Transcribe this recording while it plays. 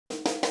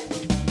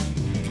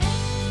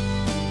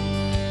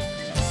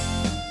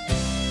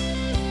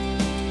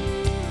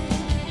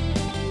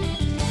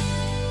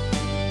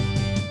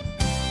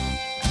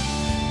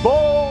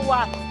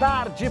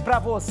tarde para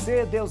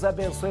você, Deus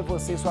abençoe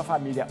você e sua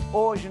família.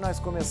 Hoje nós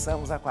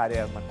começamos a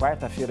quaresma,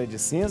 quarta-feira de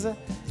cinza.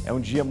 É um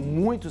dia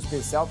muito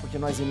especial porque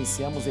nós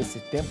iniciamos esse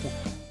tempo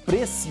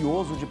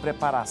precioso de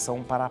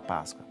preparação para a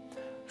Páscoa.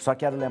 Só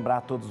quero lembrar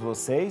a todos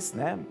vocês,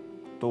 né?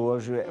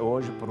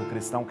 Hoje, por um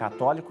cristão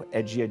católico,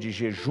 é dia de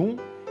jejum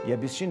e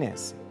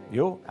abstinência,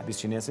 viu?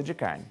 Abstinência de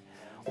carne.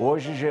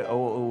 Hoje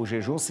o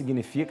jejum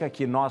significa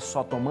que nós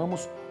só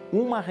tomamos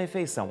uma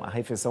refeição, a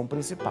refeição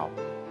principal,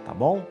 tá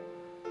bom?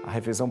 A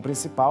refeição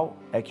principal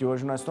é que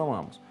hoje nós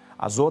tomamos.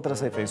 As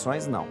outras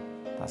refeições não,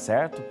 tá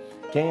certo?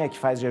 Quem é que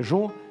faz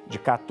jejum? De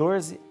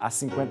 14 a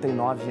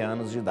 59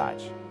 anos de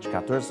idade. De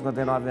 14 a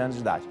 59 anos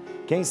de idade.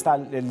 Quem está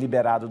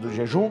liberado do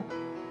jejum?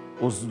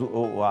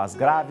 As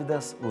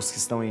grávidas, os que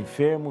estão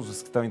enfermos,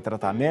 os que estão em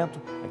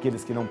tratamento,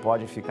 aqueles que não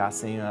podem ficar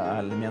sem a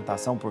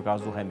alimentação por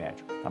causa do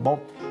remédio, tá bom?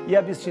 E a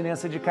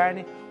abstinência de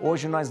carne,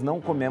 hoje nós não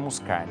comemos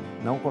carne,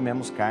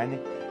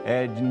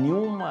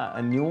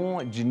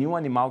 de nenhum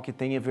animal que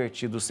tenha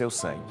vertido o seu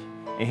sangue,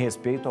 em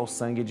respeito ao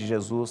sangue de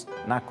Jesus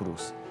na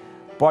cruz.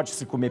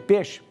 Pode-se comer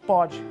peixe?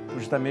 Pode,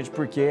 justamente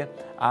porque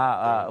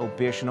o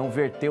peixe não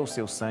verteu o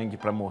seu sangue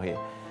para morrer.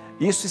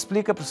 Isso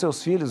explica para os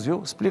seus filhos,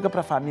 viu? Explica para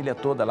a família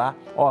toda lá.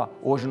 Ó,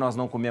 hoje nós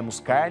não comemos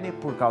carne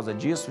por causa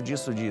disso.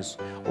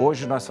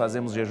 Hoje nós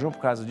fazemos jejum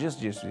por causa disso.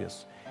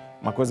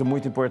 Uma coisa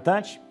muito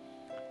importante,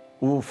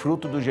 o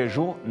fruto do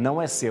jejum não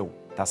é seu,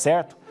 tá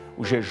certo?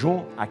 O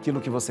jejum,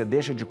 aquilo que você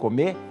deixa de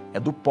comer, é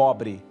do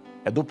pobre.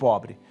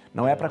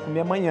 Não é para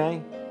comer amanhã,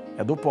 hein?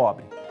 É do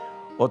pobre.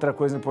 Outra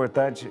coisa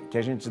importante que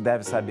a gente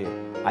deve saber,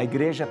 a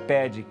igreja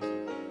pede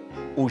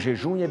o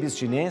jejum e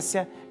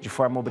abstinência de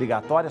forma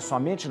obrigatória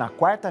somente na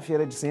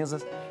quarta-feira de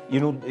cinzas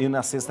e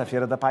na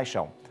sexta-feira da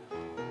paixão.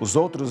 Os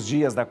outros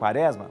dias da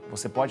quaresma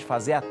você pode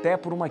fazer até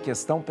por uma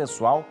questão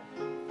pessoal,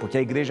 porque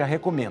a igreja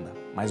recomenda,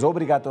 mas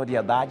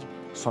obrigatoriedade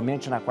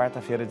somente na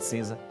quarta-feira de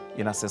cinza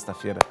e na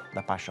sexta-feira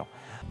da paixão.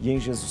 E em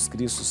Jesus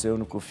Cristo, seu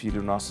único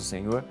Filho, nosso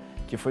Senhor,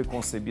 que foi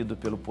concebido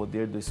pelo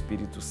poder do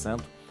Espírito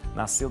Santo,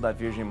 nasceu da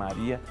Virgem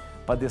Maria,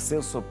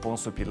 padeceu sob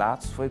Pôncio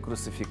Pilatos, foi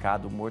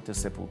crucificado, morto e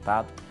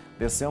sepultado,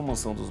 desceu à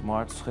mansão dos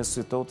mortos,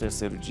 ressuscitou o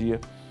terceiro dia,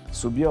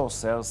 subiu aos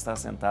céus, está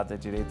sentado à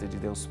direita de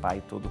Deus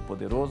Pai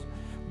Todo-Poderoso,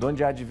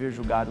 donde há de vir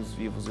julgar os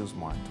vivos e os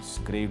mortos.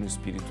 Creio no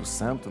Espírito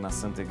Santo, na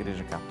Santa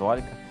Igreja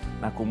Católica,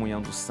 na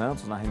comunhão dos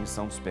santos, na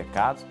remissão dos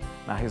pecados,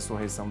 na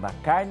ressurreição da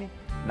carne,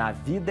 na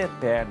vida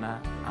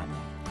eterna.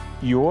 Amém.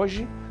 E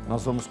hoje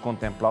nós vamos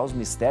contemplar os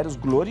mistérios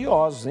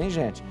gloriosos, hein,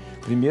 gente?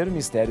 O primeiro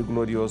mistério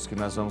glorioso que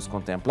nós vamos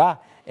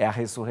contemplar é a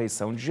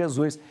ressurreição de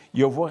Jesus. E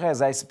eu vou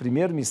rezar esse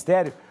primeiro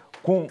mistério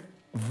com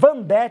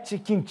Vandete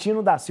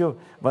Quintino da Silva,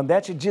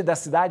 Vandete da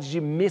cidade de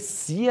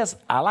Messias,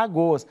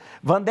 Alagoas.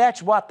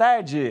 Vandete, boa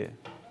tarde.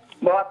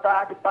 Boa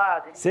tarde,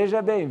 padre.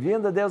 Seja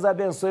bem-vinda, Deus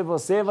abençoe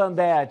você,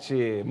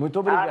 Vandete.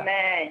 Muito obrigado.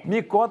 Amém.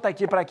 Me conta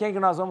aqui para quem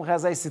que nós vamos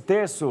rezar esse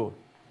terço.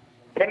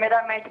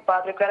 Primeiramente,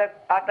 padre, eu quero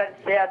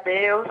agradecer a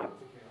Deus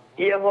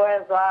e eu vou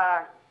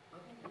rezar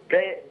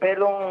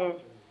pelo um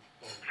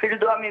filho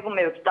do amigo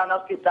meu que está no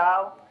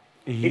hospital.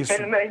 Isso. E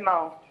pelo meu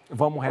irmão.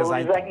 Vamos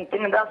rezar o José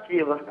Quintino da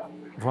Silva.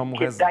 Vamos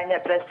que rezar. Que está em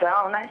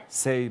depressão, né?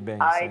 Sei bem.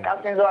 Aí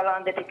está se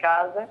isolando dentro de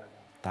casa.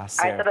 Tá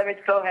certo. Aí toda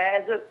vez que eu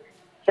rezo,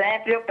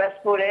 sempre eu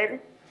peço por ele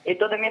e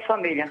toda a minha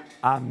família.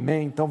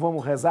 Amém. Então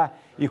vamos rezar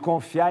e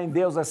confiar em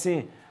Deus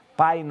assim.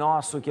 Pai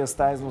nosso que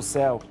estais no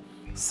céu,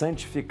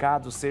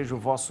 santificado seja o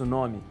vosso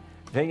nome.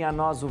 Venha a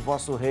nós o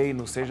vosso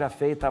reino, seja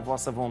feita a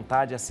vossa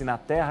vontade, assim na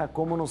terra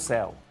como no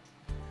céu.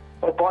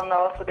 O pão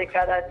nosso de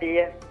cada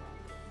dia,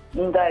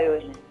 nos dai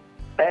hoje.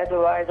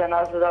 Perdoai as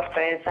nossas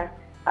ofensas,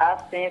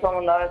 assim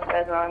como nós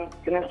perdoamos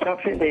que nos são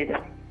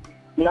ofendidos.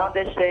 Não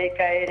deixei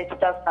cair em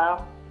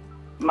tentação,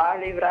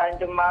 mas livrai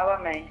do mal.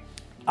 Amém.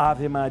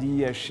 Ave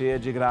Maria, cheia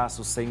de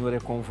graça, o Senhor é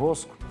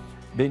convosco.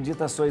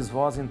 Bendita sois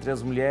vós entre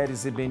as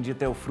mulheres e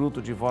bendito é o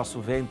fruto de vosso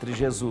ventre,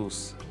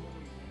 Jesus.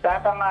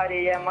 Santa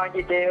Maria, Mãe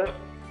de Deus,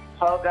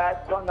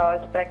 rogai por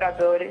nós,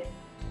 pecadores,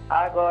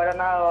 agora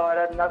na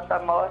hora de nossa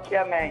morte.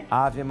 Amém.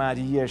 Ave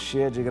Maria,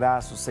 cheia de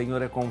graça, o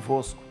Senhor é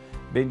convosco.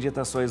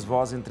 Bendita sois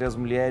vós entre as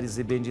mulheres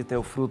e bendito é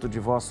o fruto de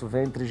vosso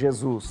ventre,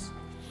 Jesus.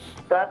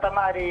 Santa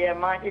Maria,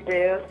 Mãe de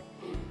Deus,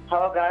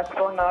 rogai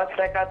por nós,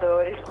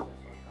 pecadores,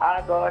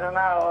 agora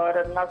na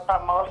hora de nossa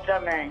morte.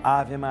 Amém.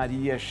 Ave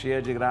Maria,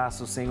 cheia de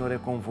graça, o Senhor é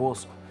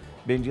convosco.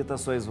 Bendita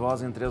sois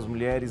vós entre as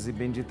mulheres e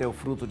bendito é o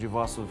fruto de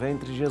vosso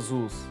ventre,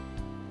 Jesus.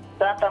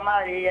 Santa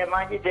Maria,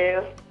 Mãe de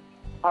Deus,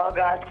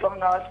 rogai por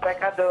nós,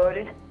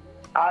 pecadores,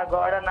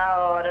 agora na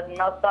hora de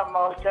nossa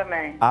morte.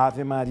 Amém.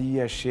 Ave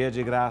Maria, cheia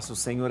de graça, o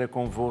Senhor é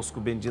convosco.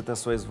 Bendita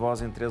sois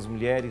vós entre as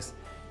mulheres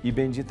e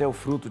bendito é o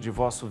fruto de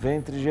vosso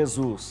ventre,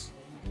 Jesus.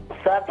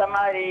 Santa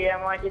Maria,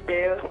 Mãe de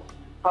Deus,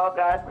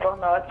 rogai por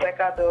nós,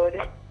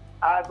 pecadores,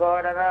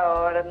 agora na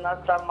hora de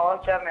nossa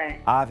morte.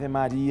 Amém. Ave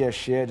Maria,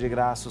 cheia de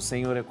graça, o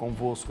Senhor é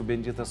convosco.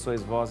 Bendita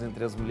sois vós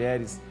entre as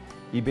mulheres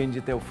e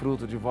bendito é o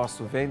fruto de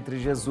vosso ventre,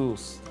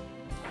 Jesus.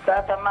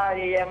 Santa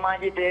Maria, Mãe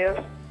de Deus,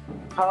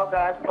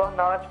 rogai por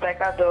nós,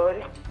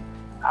 pecadores,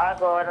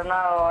 agora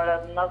na hora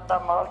da nossa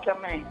morte.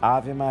 Amém.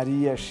 Ave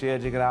Maria, cheia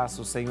de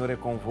graça, o Senhor é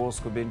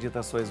convosco.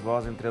 Bendita sois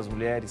vós entre as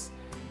mulheres,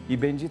 e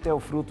bendito é o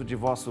fruto de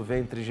vosso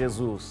ventre,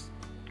 Jesus.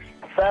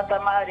 Santa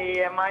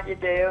Maria, Mãe de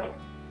Deus,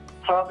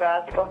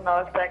 rogai por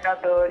nós,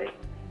 pecadores,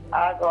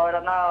 agora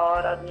na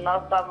hora de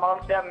nossa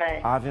morte. Amém.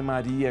 Ave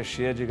Maria,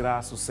 cheia de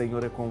graça, o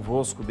Senhor é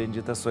convosco.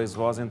 Bendita sois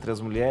vós entre as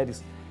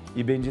mulheres,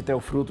 e bendito é o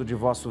fruto de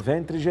vosso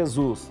ventre,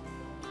 Jesus.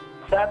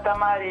 Santa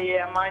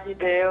Maria, Mãe de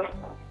Deus,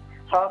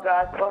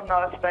 rogai por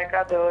nós,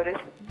 pecadores,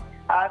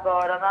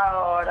 agora na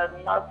hora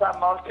de nossa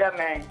morte.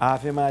 Amém.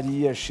 Ave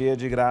Maria, cheia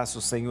de graça,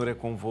 o Senhor é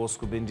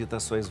convosco. Bendita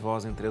sois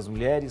vós entre as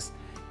mulheres,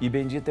 e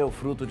bendito é o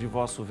fruto de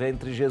vosso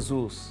ventre,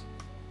 Jesus.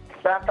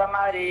 Santa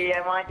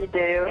Maria, Mãe de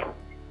Deus,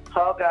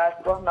 rogai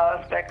por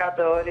nós,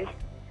 pecadores,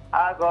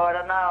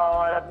 agora na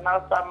hora de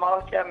nossa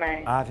morte.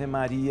 Amém. Ave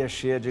Maria,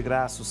 cheia de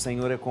graça, o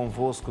Senhor é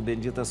convosco.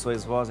 Bendita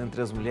sois vós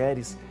entre as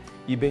mulheres,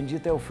 e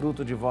bendito é o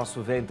fruto de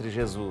vosso ventre,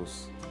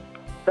 Jesus.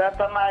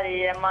 Santa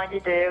Maria, Mãe de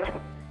Deus,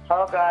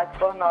 rogai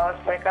por nós,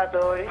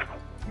 pecadores,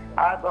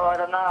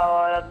 agora na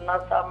hora de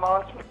nossa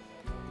morte.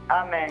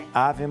 Amém.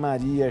 Ave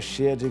Maria,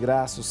 cheia de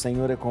graça, o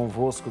Senhor é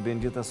convosco.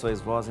 Bendita sois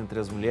vós entre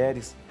as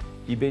mulheres,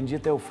 e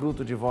bendito é o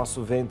fruto de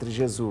vosso ventre,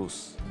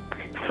 Jesus.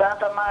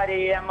 Santa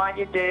Maria, Mãe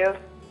de Deus,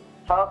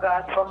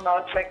 rogai por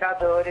nós,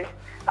 pecadores,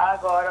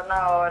 agora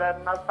na hora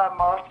de nossa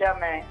morte.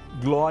 Amém.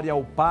 Glória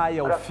ao Pai,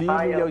 ao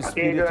Filho e ao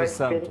Espírito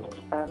Santo.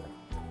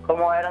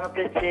 Como era no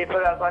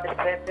princípio, agora e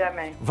sempre.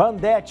 Amém.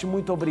 Vandete,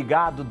 muito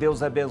obrigado.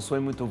 Deus abençoe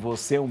muito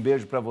você. Um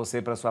beijo para você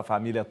e para sua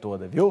família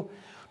toda, viu?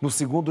 No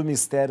segundo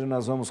mistério,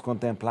 nós vamos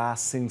contemplar a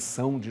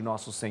ascensão de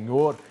nosso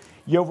Senhor.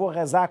 E eu vou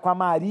rezar com a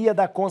Maria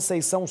da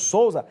Conceição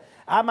Souza.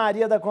 A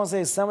Maria da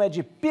Conceição é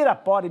de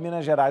Pirapora, em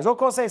Minas Gerais. Ô,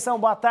 Conceição,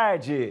 boa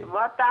tarde.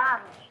 Boa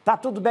tarde. Tá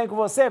tudo bem com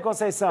você,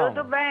 Conceição?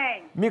 Tudo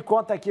bem. Me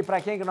conta aqui para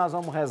quem que nós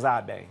vamos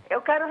rezar, bem.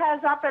 Eu quero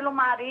rezar pelo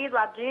marido,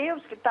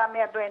 Deus, que está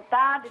meio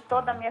adoentado, e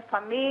toda a minha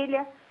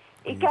família.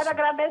 E quero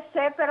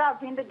agradecer pela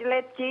vinda de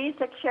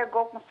Letícia, que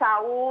chegou com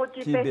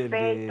saúde Que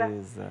perfeita.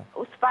 beleza.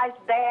 Os pais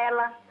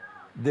dela,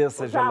 Deus os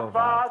seja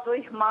louvado. avós, o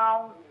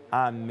irmão.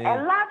 Amém. É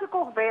lá de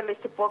Corvelo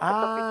esse povo que eu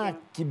estou pedindo.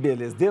 Que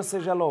beleza. Deus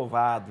seja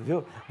louvado,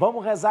 viu?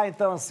 Vamos rezar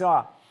então assim,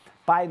 ó.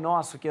 Pai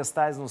nosso que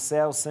estais no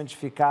céu,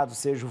 santificado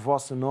seja o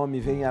vosso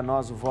nome, venha a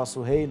nós o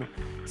vosso reino.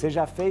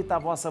 Seja feita a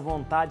vossa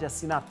vontade,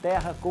 assim na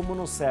terra como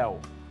no céu.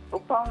 O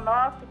pão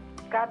nosso,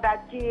 cada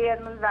dia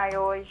nos dai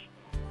hoje.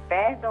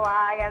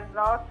 Perdoai as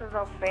nossas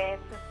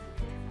ofensas,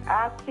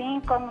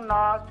 assim como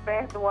nós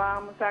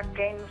perdoamos a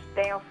quem nos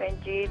tem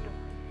ofendido.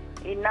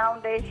 E não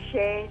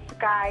deixeis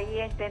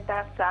cair em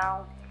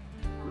tentação,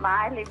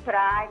 mas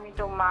livrai-me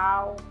do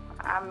mal.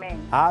 Amém.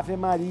 Ave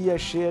Maria,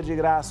 cheia de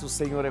graça, o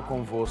Senhor é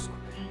convosco.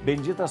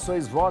 Bendita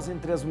sois vós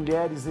entre as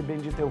mulheres, e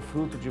bendito é o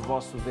fruto de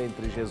vosso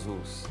ventre,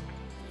 Jesus.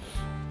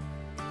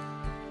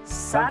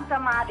 Santa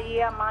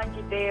Maria, Mãe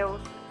de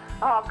Deus,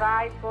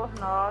 rogai por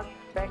nós,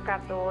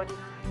 pecadores,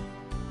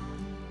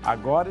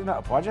 Agora e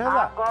na... Pode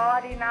rezar.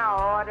 agora e na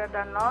hora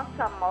da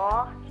nossa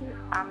morte.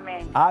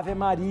 Amém. Ave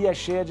Maria,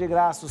 cheia de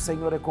graça, o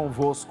Senhor é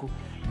convosco.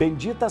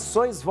 Bendita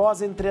sois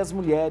vós entre as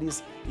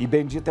mulheres, e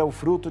bendito é o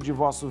fruto de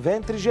vosso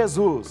ventre,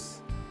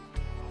 Jesus.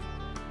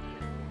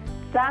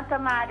 Santa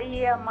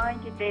Maria, Mãe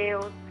de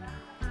Deus,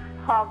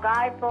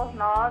 rogai por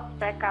nós,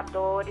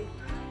 pecadores,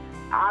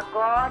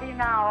 agora e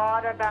na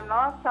hora da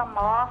nossa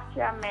morte.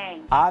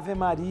 Amém. Ave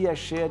Maria,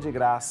 cheia de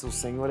graça, o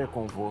Senhor é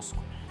convosco.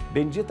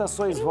 Bendita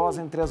sois vós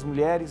entre as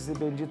mulheres, e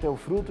bendito é o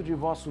fruto de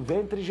vosso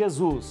ventre,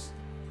 Jesus.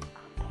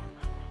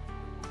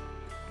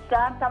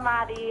 Santa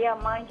Maria,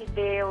 Mãe de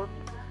Deus,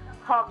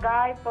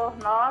 rogai por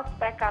nós,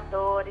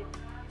 pecadores,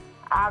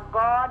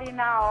 agora e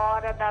na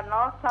hora da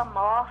nossa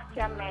morte.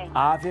 Amém.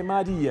 Ave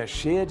Maria,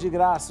 cheia de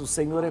graça, o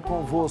Senhor é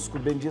convosco.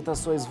 Bendita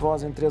sois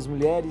vós entre as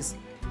mulheres,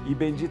 e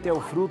bendito é o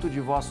fruto de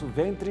vosso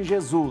ventre,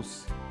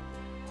 Jesus.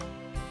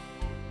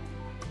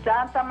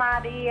 Santa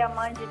Maria,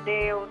 Mãe de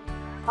Deus,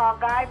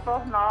 rogai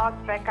por nós,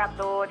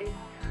 pecadores,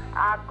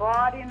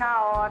 agora e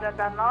na hora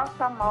da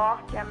nossa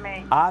morte.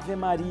 Amém. Ave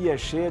Maria,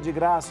 cheia de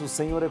graça, o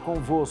Senhor é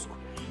convosco.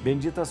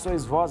 Bendita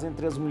sois vós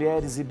entre as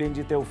mulheres, e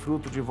bendito é o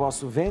fruto de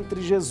vosso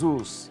ventre,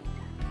 Jesus.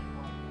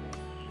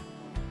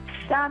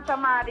 Santa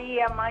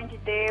Maria, Mãe de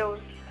Deus,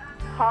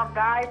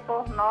 rogai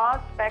por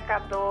nós,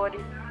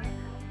 pecadores,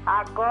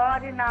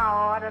 agora e na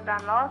hora da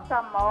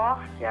nossa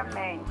morte.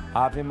 Amém.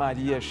 Ave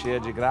Maria, cheia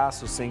de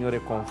graça, o Senhor é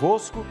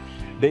convosco.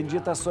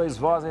 Bendita sois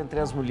vós entre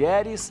as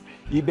mulheres,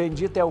 e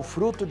bendito é o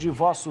fruto de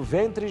vosso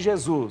ventre,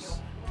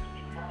 Jesus.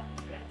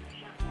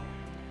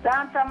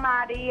 Santa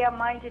Maria,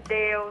 Mãe de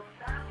Deus,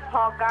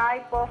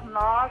 rogai por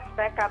nós,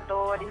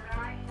 pecadores,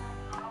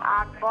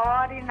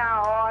 agora e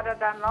na hora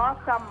da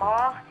nossa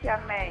morte.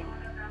 Amém.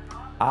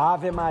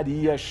 Ave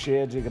Maria,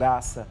 cheia de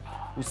graça,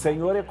 o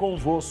Senhor é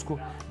convosco.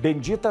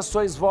 Bendita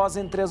sois vós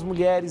entre as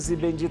mulheres, e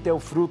bendito é o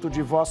fruto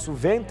de vosso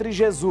ventre,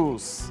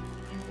 Jesus.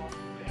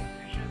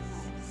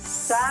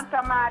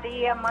 Santa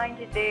Maria, Mãe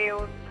de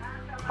Deus,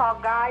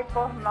 rogai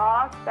por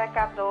nós,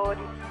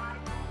 pecadores,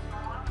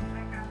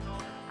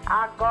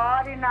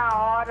 agora e na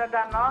hora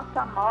da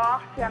nossa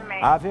morte.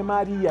 Amém. Ave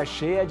Maria,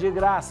 cheia de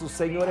graça, o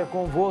Senhor é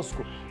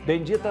convosco.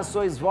 Bendita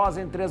sois vós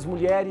entre as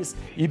mulheres,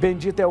 e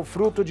bendito é o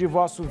fruto de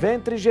vosso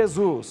ventre,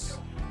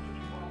 Jesus.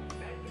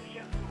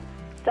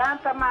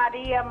 Santa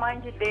Maria, Mãe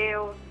de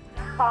Deus,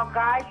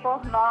 rogai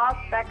por nós,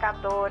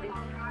 pecadores,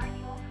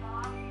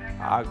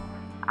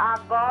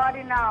 agora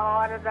e na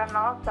hora da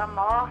nossa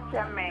morte.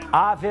 Amém.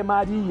 Ave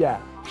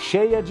Maria,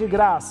 cheia de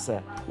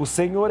graça, o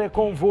Senhor é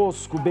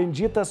convosco.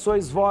 Bendita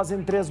sois vós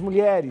entre as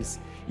mulheres,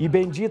 e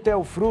bendito é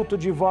o fruto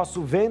de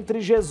vosso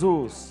ventre,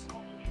 Jesus.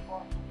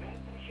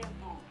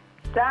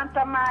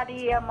 Santa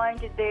Maria, Mãe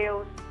de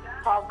Deus,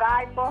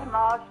 rogai por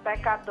nós,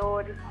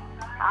 pecadores,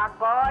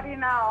 agora e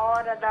na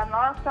hora da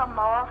nossa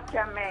morte.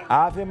 Amém.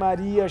 Ave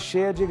Maria,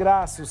 cheia de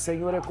graça, o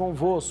Senhor é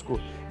convosco.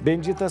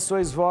 Bendita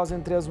sois vós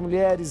entre as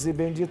mulheres, e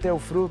bendito é o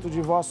fruto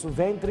de vosso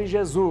ventre,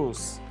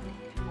 Jesus.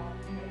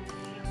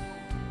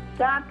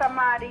 Santa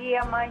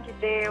Maria, Mãe de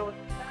Deus,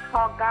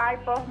 rogai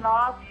por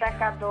nós,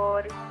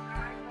 pecadores,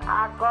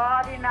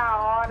 agora e na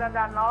hora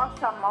da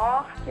nossa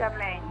morte.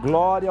 Amém.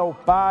 Glória ao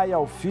Pai,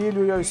 ao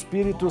Filho e ao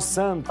Espírito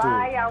Santo.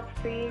 Pai, ao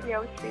Filho e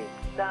ao Espírito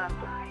Santo,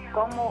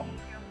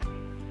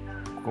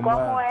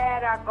 como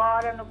era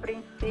agora no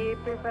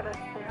princípio e para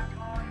sempre.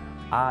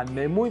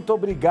 Amém. Muito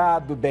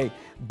obrigado, bem.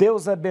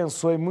 Deus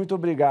abençoe, muito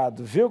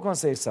obrigado. Viu,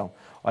 Conceição?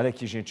 Olha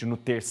aqui, gente, no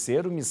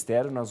terceiro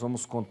mistério nós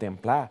vamos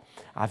contemplar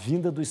a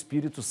vinda do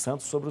Espírito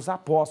Santo sobre os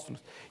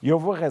apóstolos. E eu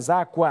vou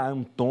rezar com a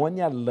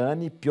Antônia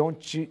Lani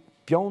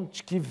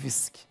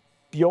Piontkivski.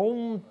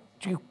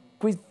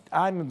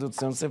 Ai, meu Deus do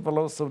céu, não sei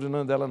falar o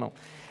sobrenome dela, não.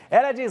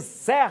 Ela é de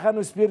Serra,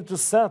 no Espírito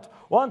Santo.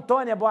 Ô,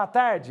 Antônia, boa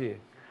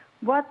tarde.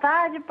 Boa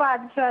tarde,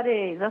 Padre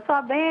Juarez. A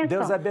sua bênção.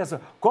 Deus abençoe.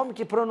 Como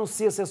que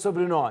pronuncia seu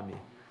sobrenome?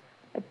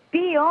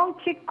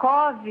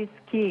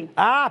 Piontkivski.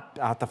 Ah,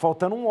 tá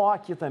faltando um O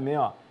aqui também,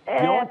 ó.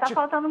 Tá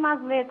faltando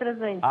umas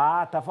letras aí.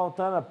 Ah, tá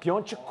faltando.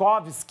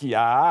 Piontkowski.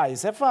 Ah,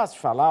 isso é fácil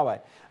de falar,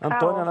 ué.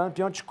 Antônia Lana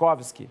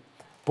Piontkowski.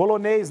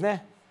 Polonês,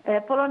 né?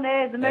 É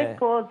polonês, do meu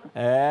esposo.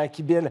 É,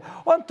 que beleza.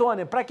 Ô,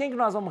 Antônia, para quem que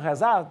nós vamos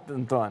rezar,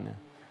 Antônia?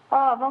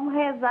 Vamos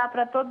rezar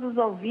para todos os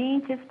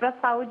ouvintes, para a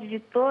saúde de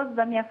todos,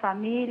 da minha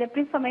família,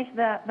 principalmente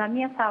da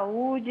minha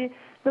saúde,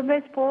 do meu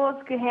esposo,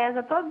 que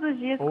reza todos os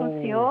dias com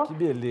o Senhor. Que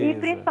beleza. E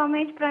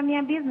principalmente para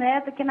minha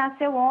bisneta, que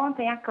nasceu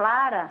ontem, a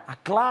Clara. A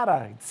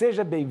Clara?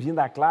 Seja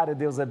bem-vinda, Clara.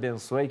 Deus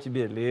abençoe, que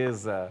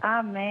beleza.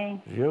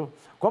 Amém. Viu?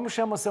 Como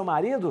chama o seu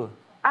marido?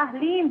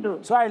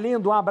 Arlindo. Seu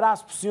Arlindo, um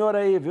abraço pro senhor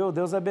aí, viu?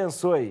 Deus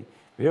abençoe,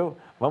 viu?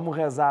 Vamos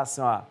rezar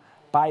assim, ó.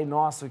 Pai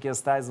nosso que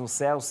estais no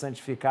céu,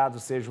 santificado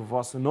seja o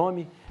vosso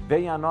nome.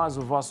 Venha a nós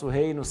o vosso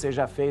reino,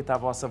 seja feita a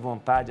vossa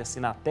vontade, assim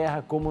na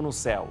terra como no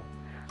céu.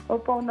 O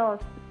pão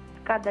nosso,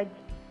 cada dia.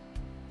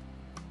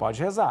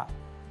 Pode rezar.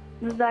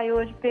 Nos dai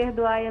hoje,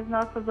 perdoai as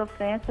nossas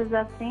ofensas,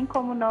 assim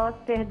como nós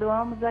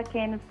perdoamos a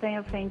quem nos tem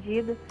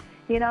ofendido.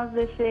 E não nos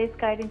deixeis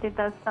cair em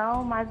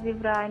tentação, mas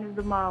livrai-nos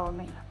do mal.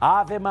 Amém.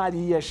 Ave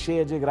Maria,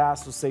 cheia de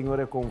graça, o Senhor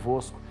é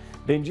convosco.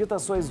 Bendita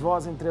sois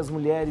vós entre as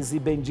mulheres, e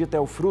bendito é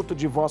o fruto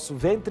de vosso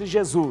ventre,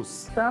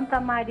 Jesus. Santa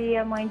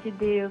Maria, Mãe de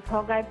Deus,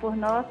 rogai por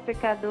nós,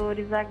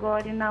 pecadores,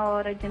 agora e na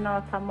hora de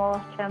nossa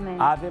morte. Amém.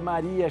 Ave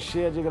Maria,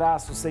 cheia de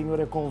graça, o Senhor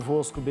é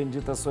convosco.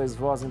 Bendita sois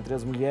vós entre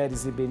as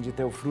mulheres, e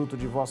bendito é o fruto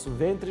de vosso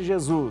ventre,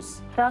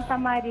 Jesus. Santa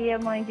Maria,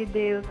 Mãe de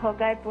Deus,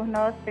 rogai por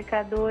nós,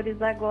 pecadores,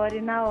 agora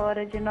e na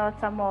hora de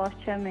nossa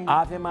morte. Amém.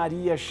 Ave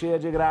Maria, cheia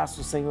de graça,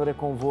 o Senhor é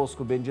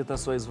convosco. Bendita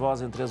sois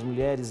vós entre as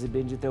mulheres, e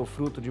bendito é o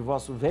fruto de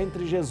vosso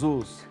ventre, Jesus.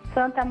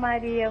 Santa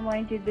Maria,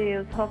 Mãe de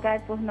Deus, rogai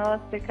por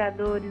nós,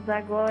 pecadores,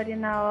 agora e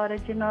na hora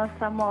de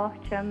nossa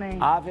morte. Amém.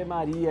 Ave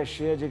Maria,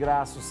 cheia de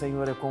graça, o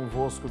Senhor é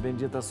convosco.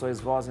 Bendita sois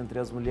vós entre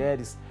as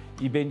mulheres,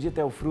 e bendito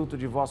é o fruto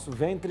de vosso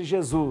ventre,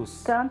 Jesus.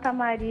 Santa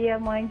Maria,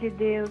 Mãe de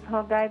Deus,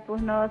 rogai por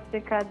nós,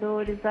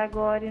 pecadores,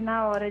 agora e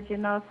na hora de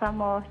nossa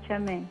morte.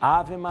 Amém.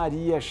 Ave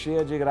Maria,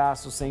 cheia de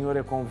graça, o Senhor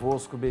é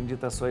convosco.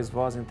 Bendita sois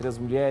vós entre as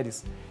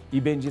mulheres,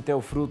 e bendito é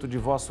o fruto de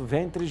vosso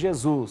ventre,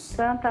 Jesus.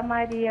 Santa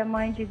Maria,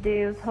 Mãe de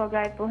Deus,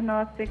 rogai por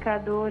nós,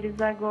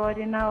 pecadores, agora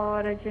e na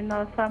hora de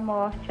nossa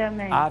morte.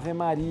 Amém. Ave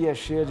Maria,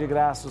 cheia de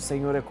graça, o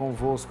Senhor é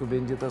convosco.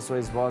 Bendita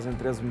sois vós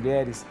entre as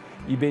mulheres,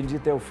 e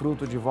bendito é o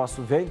fruto de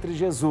vosso ventre,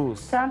 Jesus.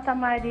 Santa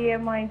Maria,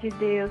 Mãe de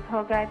Deus,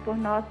 rogai por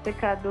nós,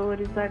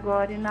 pecadores,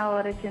 agora e na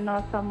hora de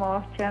nossa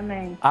morte.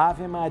 Amém.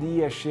 Ave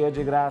Maria, cheia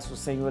de graça, o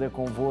Senhor é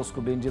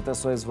convosco. Bendita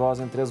sois vós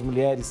entre as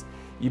mulheres,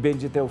 e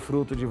bendito é o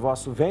fruto de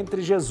vosso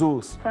ventre,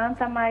 Jesus.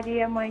 Santa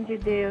Maria, Mãe de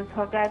Deus,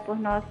 rogai por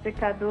nós,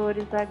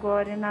 pecadores,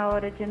 agora e na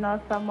hora de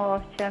nossa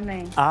morte.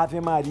 Amém. Ave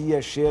Maria,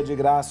 cheia de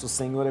graça, o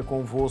Senhor é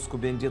convosco.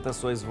 Bendita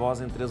sois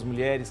vós entre as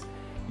mulheres,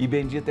 e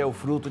bendito é o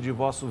fruto de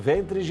vosso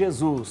ventre,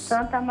 Jesus.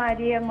 Santa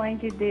Maria, Mãe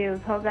de Deus,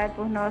 rogai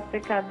por nós,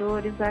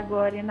 pecadores,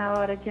 agora e na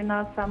hora de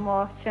nossa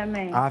morte.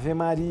 Amém. Ave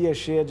Maria,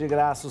 cheia de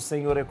graça, o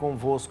Senhor é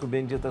convosco,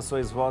 bendita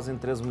sois vós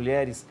entre as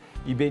mulheres,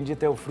 e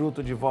bendito é o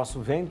fruto de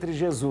vosso ventre,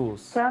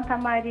 Jesus. Santa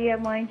Maria,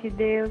 Mãe de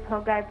Deus,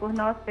 rogai por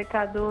nós,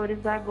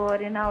 pecadores,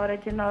 agora e na hora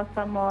de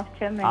nossa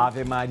morte. Amém.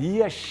 Ave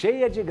Maria,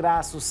 cheia de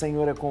graça, o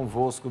Senhor é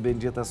convosco,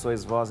 bendita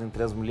sois vós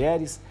entre as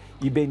mulheres,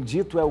 e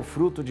bendito é o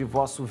fruto de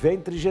vosso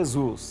ventre,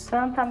 Jesus.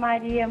 Santa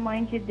Maria,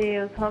 Mãe de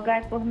Deus,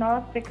 rogai por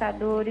nós,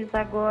 pecadores,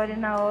 agora e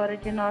na hora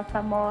de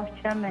nossa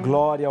morte. Amém.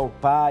 Glória ao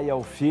Pai,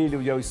 ao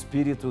Filho e ao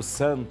Espírito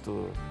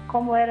Santo.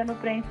 Como era no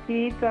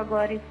princípio,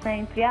 agora e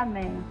sempre.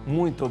 Amém.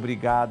 Muito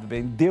obrigado,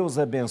 bem. Deus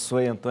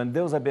abençoe, Antônio.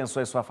 Deus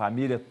abençoe sua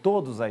família,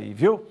 todos aí,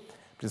 viu?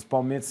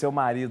 Principalmente seu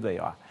marido aí,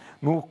 ó.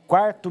 No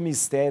quarto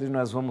mistério,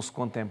 nós vamos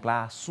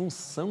contemplar a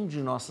Assunção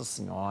de Nossa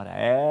Senhora.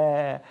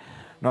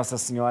 Nossa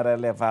Senhora é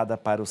levada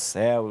para o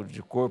céu,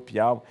 de corpo e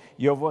alma.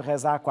 E eu vou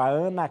rezar com a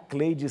Ana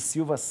Cleide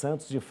Silva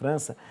Santos, de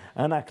França.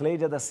 Ana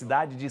Cleide é da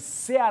cidade de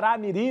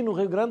Ceará-Mirim, no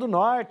Rio Grande do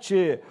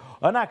Norte.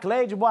 Ana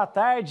Cleide, boa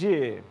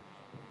tarde.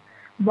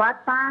 Boa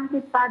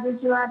tarde, Padre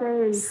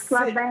Juarez.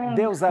 Sua bênção.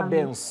 Deus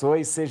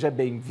abençoe, seja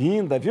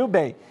bem-vinda, viu,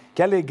 bem?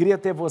 Que alegria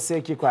ter você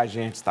aqui com a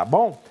gente, tá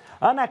bom?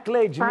 Ana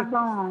Cleide,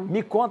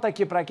 me conta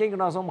aqui para quem que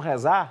nós vamos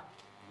rezar.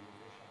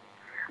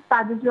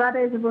 Padre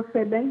Juarez, eu vou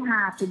ser bem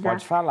rápida.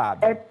 Pode falar.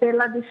 É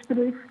pela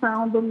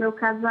destruição do meu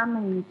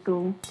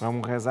casamento.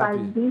 Vamos rezar. Faz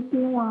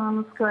 21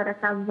 anos que eu era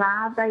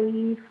casada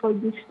e foi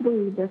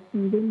destruída,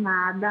 assim, de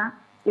nada.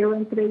 Eu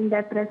entrei em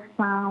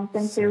depressão,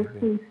 tentei o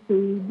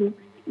suicídio.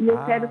 E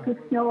eu quero que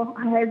o Senhor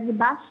reze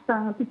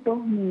bastante por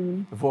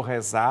mim. Vou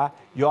rezar.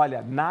 E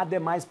olha, nada é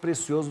mais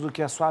precioso do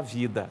que a sua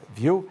vida,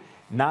 viu?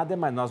 Nada é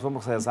mais. Nós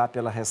vamos rezar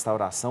pela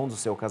restauração do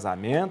seu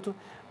casamento.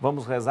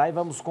 Vamos rezar e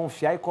vamos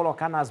confiar e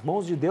colocar nas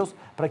mãos de Deus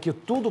para que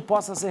tudo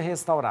possa ser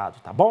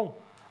restaurado, tá bom?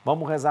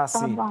 Vamos rezar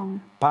assim. Tá bom.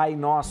 Pai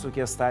nosso que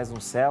estais no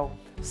céu,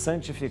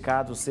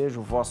 santificado seja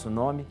o vosso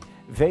nome.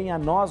 Venha a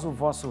nós o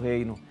vosso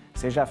reino.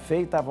 Seja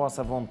feita a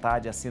vossa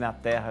vontade, assim na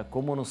terra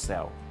como no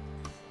céu.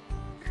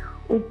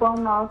 O pão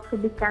nosso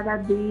de cada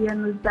dia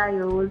nos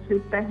dai hoje, e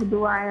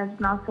perdoai as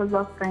nossas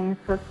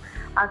ofensas,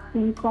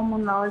 assim como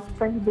nós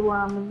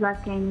perdoamos a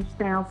quem nos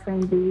tem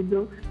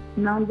ofendido.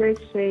 Não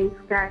deixeis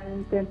cair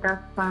em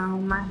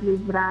tentação, mas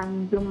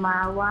livrai-nos do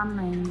mal.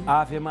 Amém.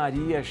 Ave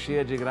Maria,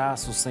 cheia de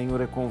graça, o Senhor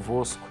é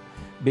convosco.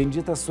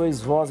 Bendita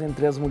sois vós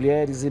entre as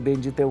mulheres, e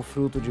bendito é o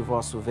fruto de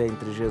vosso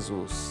ventre,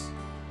 Jesus.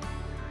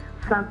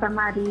 Santa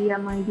Maria,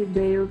 Mãe de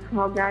Deus,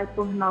 rogai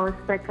por nós,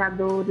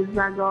 pecadores,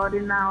 agora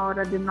e na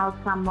hora de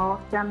nossa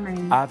morte.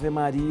 Amém. Ave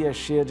Maria,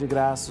 cheia de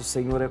graça, o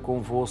Senhor é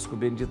convosco.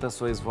 Bendita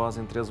sois vós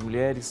entre as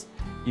mulheres,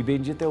 e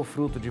bendito é o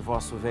fruto de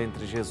vosso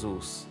ventre,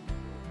 Jesus.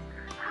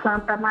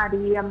 Santa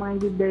Maria, Mãe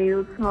de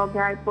Deus,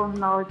 rogai por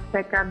nós,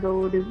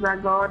 pecadores,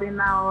 agora e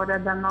na hora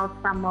da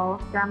nossa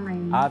morte.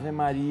 Amém. Ave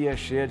Maria,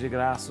 cheia de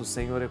graça, o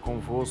Senhor é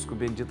convosco.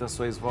 Bendita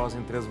sois vós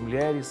entre as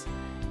mulheres,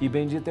 e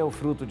bendito é o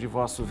fruto de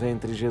vosso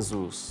ventre,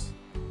 Jesus.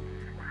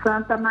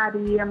 Santa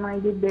Maria, Mãe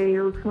de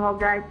Deus,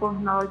 rogai por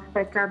nós,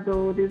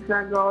 pecadores,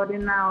 agora e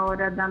na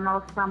hora da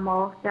nossa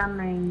morte.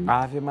 Amém.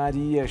 Ave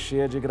Maria,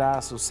 cheia de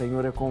graça, o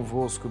Senhor é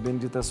convosco.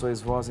 Bendita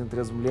sois vós entre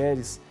as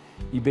mulheres,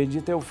 e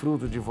bendito é o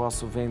fruto de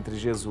vosso ventre,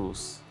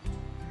 Jesus.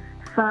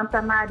 Santa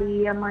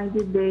Maria, Mãe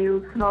de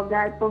Deus,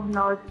 rogai por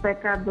nós,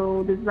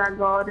 pecadores,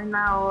 agora e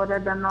na hora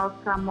da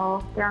nossa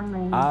morte.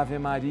 Amém. Ave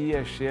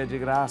Maria, cheia de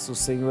graça, o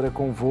Senhor é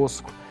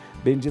convosco.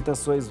 Bendita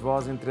sois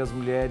vós entre as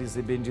mulheres,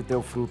 e bendito é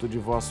o fruto de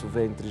vosso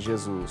ventre,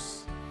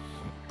 Jesus.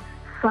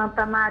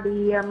 Santa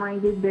Maria, Mãe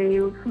de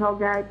Deus,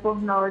 rogai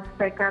por nós,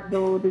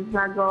 pecadores,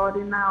 agora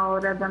e na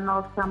hora da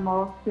nossa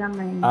morte.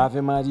 Amém. Ave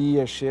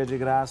Maria, cheia de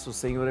graça, o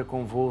Senhor é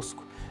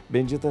convosco.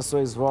 Bendita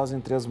sois vós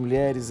entre as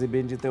mulheres, e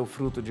bendito é o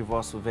fruto de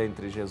vosso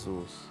ventre,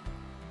 Jesus.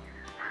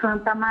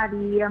 Santa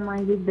Maria,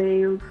 Mãe de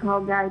Deus,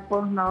 rogai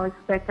por nós,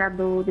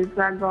 pecadores,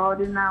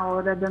 agora e na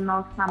hora da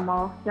nossa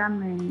morte.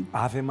 Amém.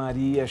 Ave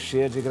Maria,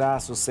 cheia de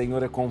graça, o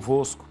Senhor é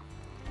convosco.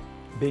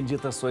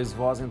 Bendita sois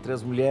vós entre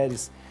as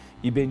mulheres,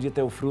 e bendito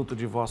é o fruto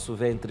de vosso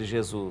ventre,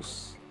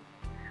 Jesus.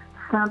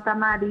 Santa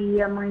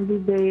Maria, Mãe de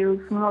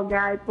Deus,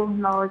 rogai por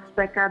nós,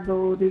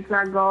 pecadores,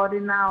 agora e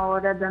na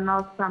hora da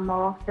nossa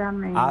morte.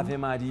 Amém. Ave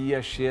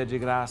Maria, cheia de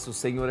graça, o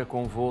Senhor é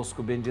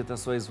convosco. Bendita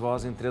sois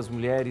vós entre as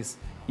mulheres,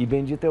 e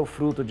bendito é o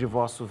fruto de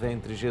vosso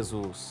ventre,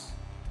 Jesus.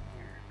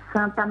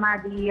 Santa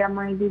Maria,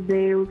 Mãe de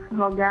Deus,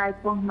 rogai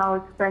por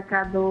nós,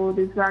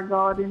 pecadores,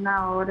 agora e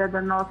na hora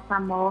da nossa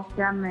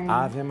morte. Amém.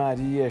 Ave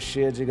Maria,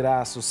 cheia de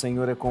graça, o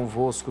Senhor é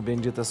convosco.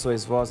 Bendita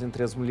sois vós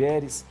entre as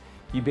mulheres,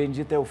 e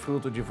bendito é o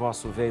fruto de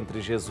vosso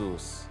ventre,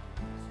 Jesus.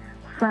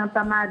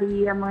 Santa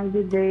Maria, Mãe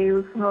de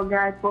Deus,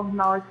 rogai por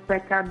nós,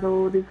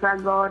 pecadores,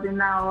 agora e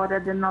na hora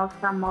de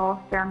nossa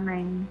morte.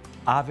 Amém.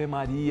 Ave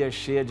Maria,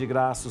 cheia de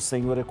graça, o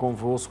Senhor é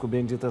convosco.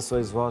 Bendita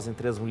sois vós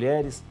entre as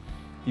mulheres,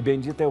 e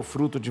bendito é o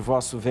fruto de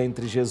vosso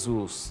ventre,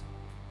 Jesus.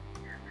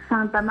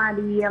 Santa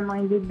Maria,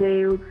 Mãe de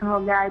Deus,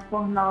 rogai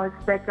por nós,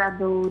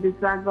 pecadores,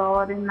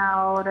 agora e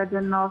na hora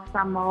de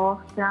nossa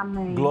morte.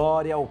 Amém.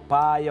 Glória ao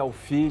Pai, ao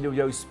Filho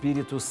e ao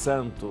Espírito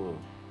Santo.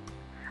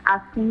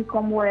 Assim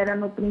como era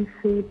no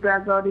princípio,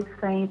 agora e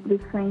sempre,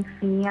 sem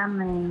fim.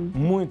 Amém.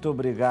 Muito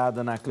obrigado,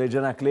 Ana Cleide.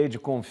 Ana Cleide,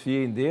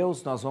 confia em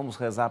Deus, nós vamos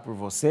rezar por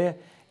você.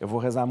 Eu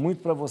vou rezar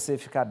muito para você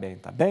ficar bem,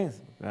 tá bem,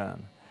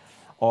 Ana?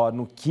 Ó,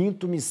 no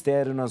quinto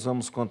mistério nós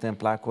vamos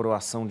contemplar a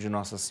coroação de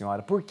Nossa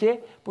Senhora. Por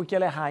quê? Porque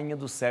ela é rainha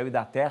do céu e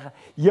da terra.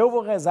 E eu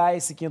vou rezar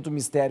esse quinto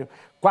mistério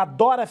com a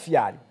Dora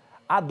Fialho.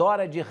 A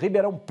Dora de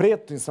Ribeirão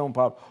Preto, em São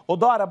Paulo. Ô,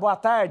 Dora, boa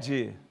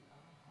tarde.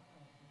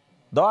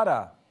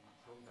 Dora?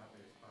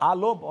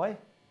 Alô? Oi?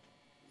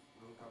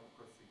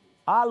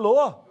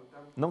 Alô?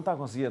 Não está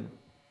conseguindo.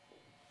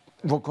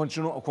 Vou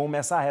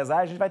começar a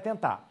rezar e a gente vai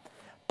tentar.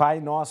 Pai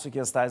nosso que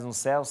estais no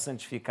céu,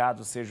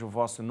 santificado seja o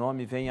vosso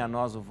nome, venha a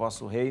nós o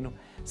vosso reino,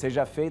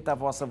 seja feita a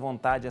vossa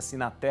vontade, assim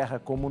na terra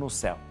como no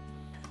céu.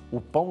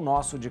 O pão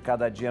nosso de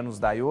cada dia nos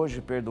dai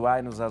hoje,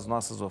 perdoai-nos as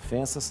nossas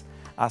ofensas,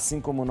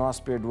 assim como nós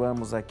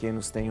perdoamos a quem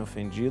nos tem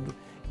ofendido,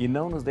 e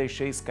não nos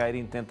deixeis cair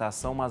em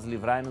tentação, mas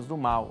livrai-nos do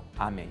mal.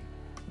 Amém.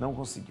 Não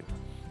conseguiu.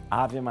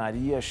 Ave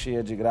Maria,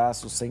 cheia de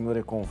graça, o Senhor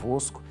é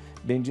convosco,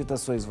 bendita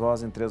sois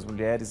vós entre as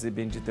mulheres, e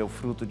bendito é o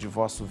fruto de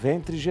vosso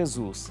ventre,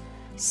 Jesus.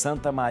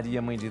 Santa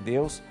Maria, Mãe de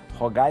Deus,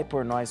 rogai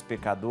por nós,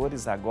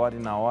 pecadores, agora e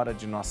na hora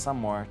de nossa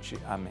morte.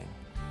 Amém.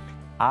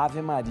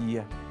 Ave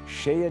Maria,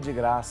 cheia de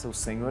graça, o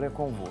Senhor é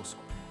convosco.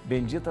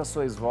 Bendita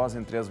sois vós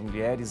entre as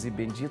mulheres, e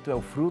bendito é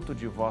o fruto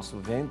de vosso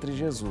ventre,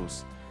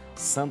 Jesus.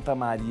 Santa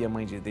Maria,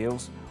 Mãe de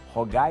Deus,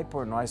 rogai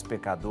por nós,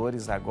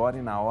 pecadores, agora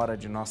e na hora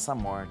de nossa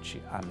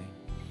morte. Amém.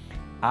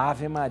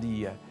 Ave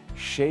Maria,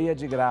 cheia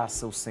de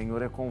graça, o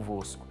Senhor é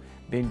convosco.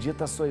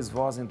 Bendita sois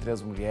vós entre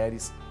as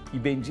mulheres, e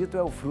bendito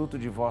é o fruto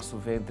de vosso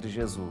ventre,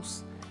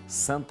 Jesus.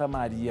 Santa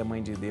Maria,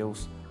 Mãe de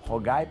Deus,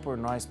 rogai por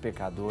nós,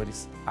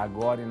 pecadores,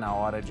 agora e na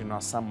hora de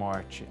nossa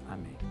morte.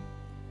 Amém.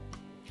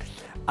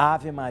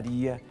 Ave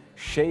Maria,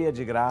 cheia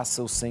de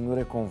graça, o Senhor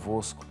é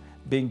convosco.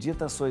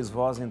 Bendita sois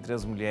vós entre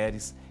as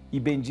mulheres, e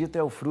bendito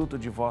é o fruto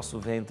de vosso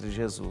ventre,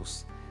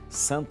 Jesus.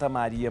 Santa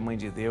Maria, Mãe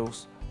de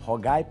Deus,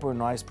 rogai por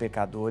nós,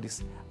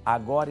 pecadores,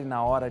 agora e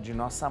na hora de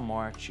nossa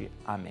morte.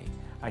 Amém.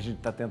 A gente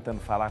está tentando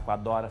falar com a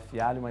Dora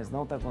Fialho, mas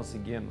não está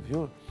conseguindo,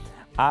 viu?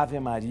 Ave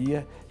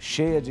Maria,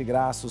 cheia de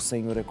graça, o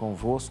Senhor é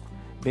convosco.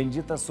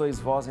 Bendita sois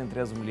vós entre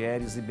as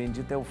mulheres, e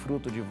bendito é o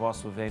fruto de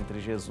vosso ventre,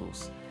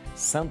 Jesus.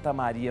 Santa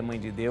Maria, Mãe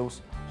de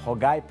Deus,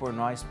 rogai por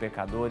nós,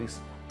 pecadores,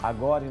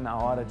 agora e na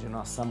hora de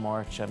nossa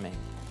morte. Amém.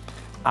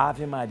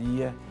 Ave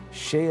Maria,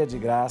 cheia de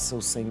graça,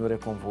 o Senhor é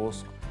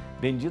convosco.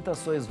 Bendita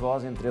sois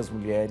vós entre as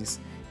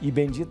mulheres, e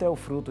bendito é o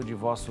fruto de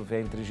vosso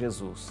ventre,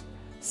 Jesus.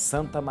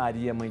 Santa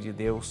Maria, Mãe de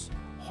Deus,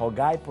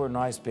 rogai por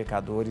nós,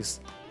 pecadores,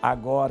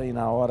 agora e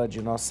na hora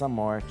de nossa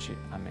morte.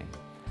 Amém.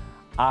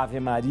 Ave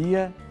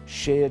Maria,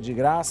 cheia de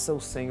graça, o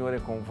Senhor é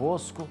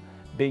convosco.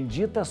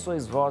 Bendita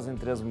sois vós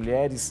entre as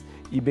mulheres,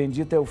 e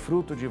bendito é o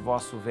fruto de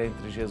vosso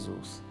ventre,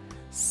 Jesus.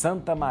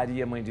 Santa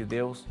Maria, Mãe de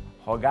Deus,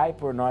 rogai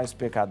por nós,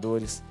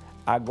 pecadores,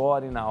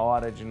 agora e na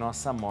hora de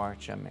nossa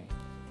morte. Amém.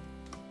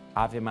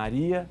 Ave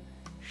Maria,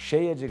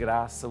 cheia de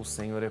graça, o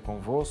Senhor é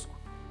convosco.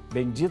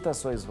 Bendita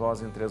sois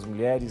vós entre as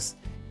mulheres,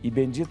 e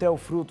bendito é o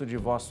fruto de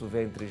vosso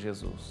ventre,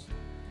 Jesus.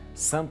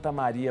 Santa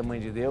Maria, Mãe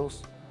de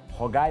Deus,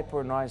 rogai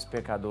por nós,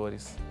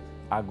 pecadores,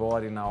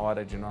 agora e na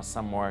hora de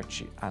nossa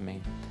morte.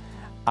 Amém.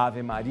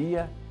 Ave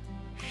Maria,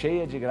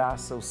 cheia de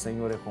graça, o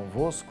Senhor é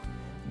convosco.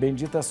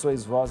 Bendita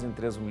sois vós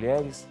entre as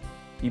mulheres,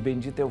 e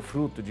bendito é o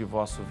fruto de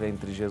vosso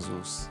ventre,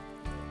 Jesus.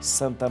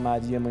 Santa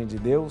Maria, Mãe de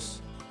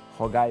Deus,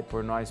 rogai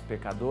por nós,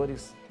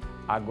 pecadores,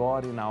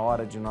 agora e na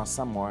hora de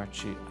nossa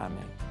morte.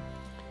 Amém.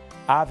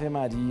 Ave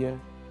Maria,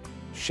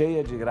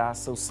 cheia de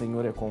graça, o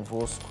Senhor é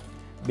convosco.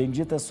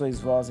 Bendita sois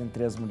vós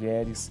entre as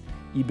mulheres,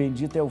 e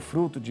bendito é o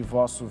fruto de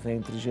vosso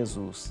ventre,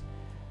 Jesus.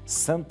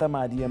 Santa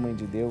Maria, Mãe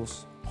de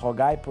Deus,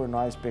 rogai por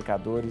nós,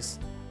 pecadores,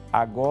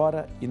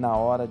 agora e na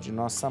hora de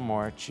nossa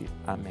morte.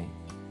 Amém.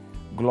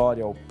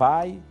 Glória ao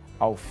Pai,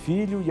 ao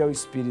Filho e ao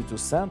Espírito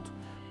Santo,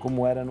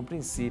 como era no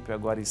princípio,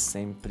 agora e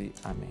sempre.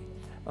 Amém.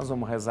 Nós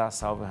vamos rezar a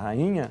Salve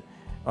Rainha.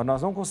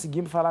 Nós não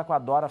conseguimos falar com a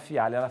Dora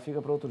Fialho, ela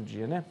fica para outro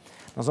dia, né?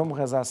 Nós vamos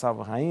rezar a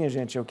Salve Rainha,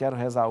 gente. Eu quero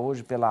rezar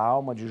hoje pela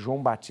alma de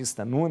João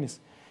Batista Nunes,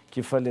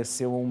 que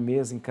faleceu há um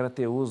mês em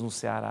Crateús, no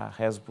Ceará.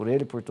 Rezo por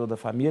ele, por toda a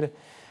família.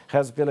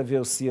 Rezo pela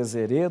Velcia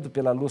Zeredo,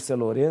 pela Lúcia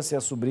Lourenço e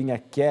a sobrinha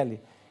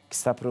Kelly, que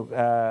está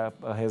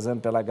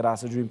rezando pela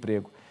graça de um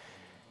emprego.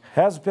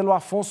 Rezo pelo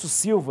Afonso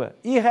Silva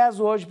e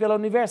rezo hoje pelo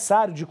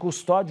aniversário de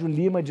Custódio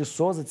Lima de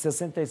Souza, de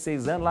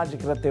 66 anos, lá de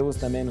Crateús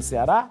também no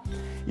Ceará.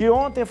 E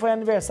ontem foi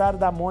aniversário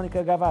da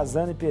Mônica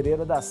Gavazani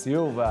Pereira da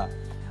Silva.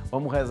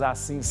 Vamos rezar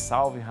assim: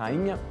 Salve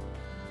Rainha,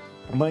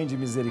 Mãe de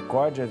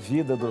misericórdia,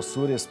 vida,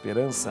 doçura e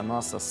esperança,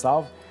 nossa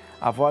salve.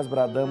 A vós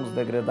bradamos,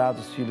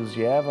 degredados filhos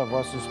de Eva, a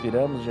vós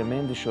suspiramos,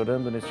 gemendo e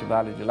chorando neste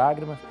vale de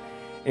lágrimas.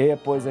 Eia,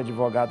 pois,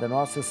 advogada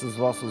nossa, esses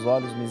vossos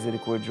olhos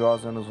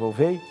misericordiosos nos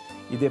volvei,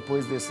 e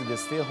depois desse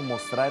desterro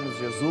mostrai-nos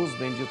Jesus,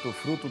 bendito o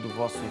fruto do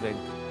vosso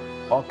ventre.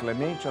 Ó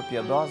clemente, ó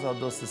piedosa, ó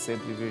doce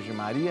sempre Virgem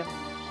Maria,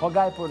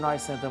 rogai por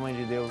nós, Santa Mãe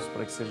de Deus,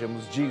 para que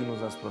sejamos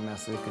dignos das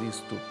promessas de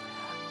Cristo.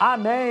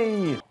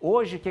 Amém!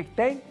 Hoje o que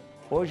tem?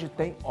 Hoje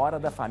tem Hora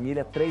da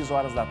Família, 3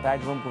 horas da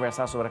tarde. Vamos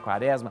conversar sobre a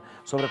Quaresma,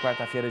 sobre a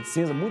quarta-feira de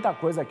cinza, muita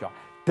coisa aqui, ó.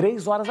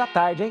 3 horas da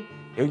tarde, hein?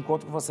 Eu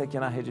encontro com você aqui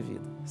na Rede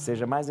Vida.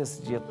 Seja mais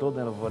esse dia todo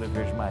em louvor à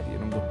Virgem Maria. Em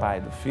nome do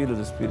Pai, do Filho e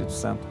do Espírito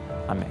Santo.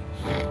 Amém.